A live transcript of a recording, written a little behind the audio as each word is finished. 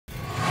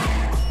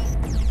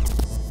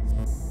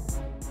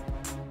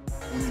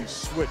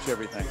switch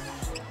everything.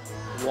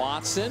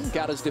 Watson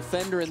got his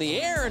defender in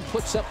the air and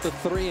puts up the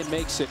three and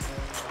makes it.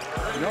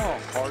 You know how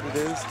hard it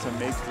is to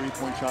make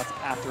three-point shots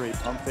after a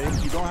pump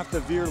fake? You don't have to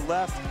veer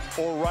left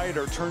or right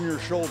or turn your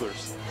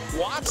shoulders.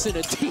 Watson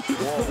a deep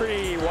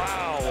three.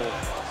 Wow.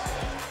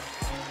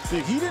 See,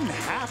 he didn't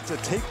have to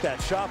take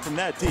that shot from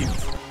that deep.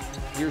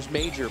 Here's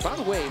Major. By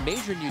the way,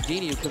 Major and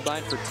Udini, who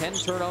combined for 10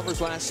 turnovers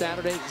last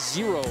Saturday,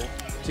 0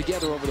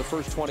 together over the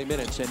first 20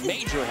 minutes, and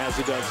Major has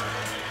a dozen.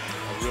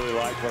 I really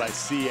like what I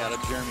see out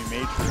of Jeremy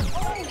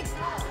Major.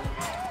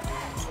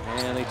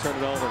 And they turn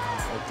it over.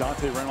 Well,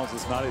 Dante Reynolds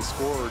is not a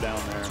scorer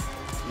down there.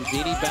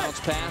 Udini bounce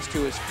pass to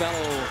his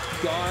fellow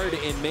guard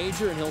in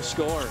Major, and he'll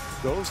score.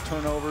 Those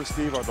turnovers,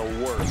 Steve, are the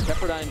worst.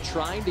 Pepperdine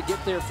trying to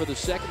get there for the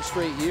second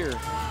straight year.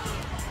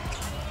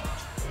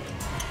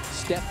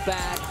 Step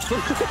back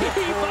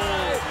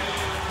by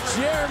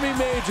Jeremy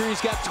Major.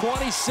 He's got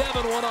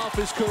 27, one off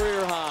his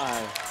career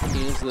high.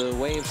 As the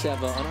Waves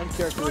have an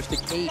uncharacteristic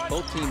 8.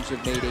 Both teams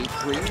have made 8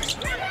 threes.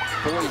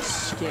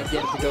 Boyce can't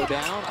get it to go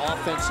down.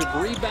 Offensive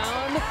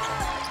rebound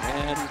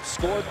and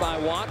scored by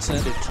Watson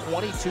at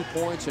 22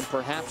 points and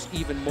perhaps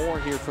even more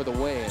here for the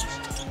Waves.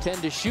 10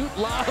 to shoot,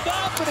 lob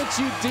up, and it's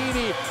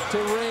Udini to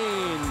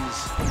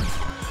Reigns.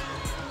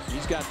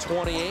 He's got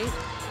 28.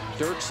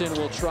 Dirksen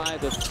will try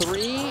the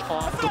three,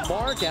 off the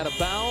mark, out of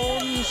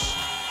bounds,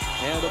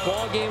 and the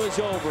ball game is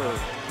over.